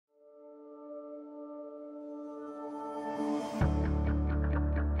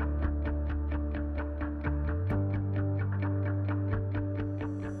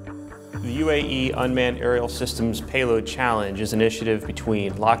UAE Unmanned Aerial Systems Payload Challenge is an initiative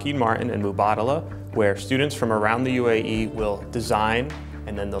between Lockheed Martin and Mubadala, where students from around the UAE will design,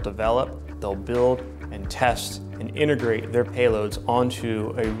 and then they'll develop, they'll build and test and integrate their payloads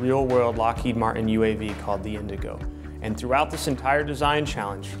onto a real-world Lockheed Martin UAV called the Indigo. And throughout this entire design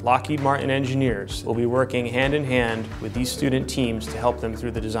challenge, Lockheed Martin engineers will be working hand in hand with these student teams to help them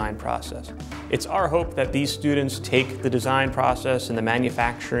through the design process. It's our hope that these students take the design process and the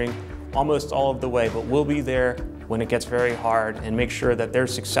manufacturing almost all of the way, but we'll be there when it gets very hard and make sure that they're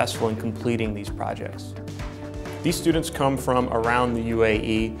successful in completing these projects. These students come from around the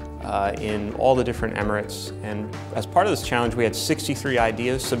UAE in all the different Emirates, and as part of this challenge we had 63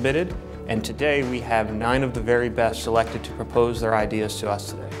 ideas submitted, and today we have 9 of the very best selected to propose their ideas to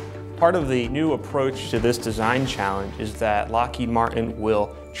us today. Part of the new approach to this design challenge is that Lockheed Martin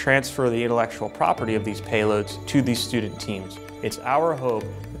will transfer the intellectual property of these payloads to these student teams. It's our hope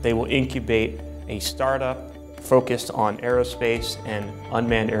that they will incubate a startup focused on aerospace and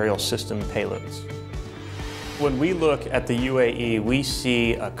unmanned aerial system payloads. When we look at the UAE, we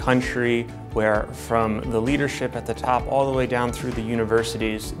see a country where from the leadership at the top all the way down through the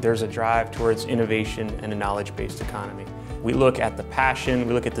universities, there's a drive towards innovation and a knowledge-based economy. We look at the passion,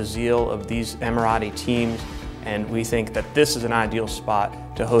 we look at the zeal of these Emirati teams, and we think that this is an ideal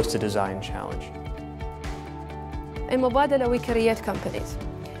spot to host a design challenge. In Mubadala, we create companies.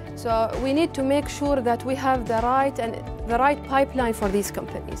 So we need to make sure that we have the right pipeline for these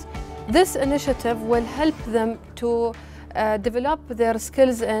companies. This initiative will help them to develop their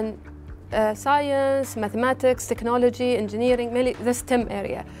skills in science, mathematics, technology, engineering, mainly the STEM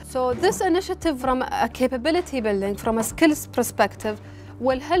area. So this initiative from a capability building, from a skills perspective,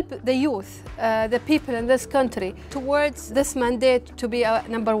 will help the youth, the people in this country, towards this mandate to be a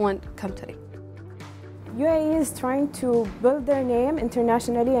 #1 country. UAE is trying to build their name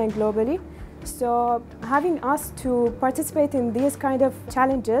internationally and globally. So having us to participate in these kind of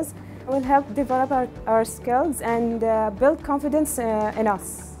challenges will help develop our skills and build confidence in us.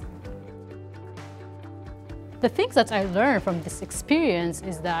 The things that I learned from this experience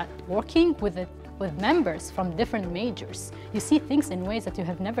is that working with members from different majors, you see things in ways that you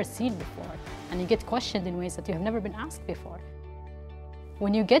have never seen before, and you get questioned in ways that you have never been asked before.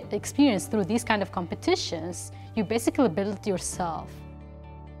 When you get experience through these kind of competitions, you basically build yourself.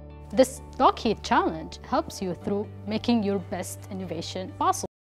 This Lockheed challenge helps you through making your best innovation possible.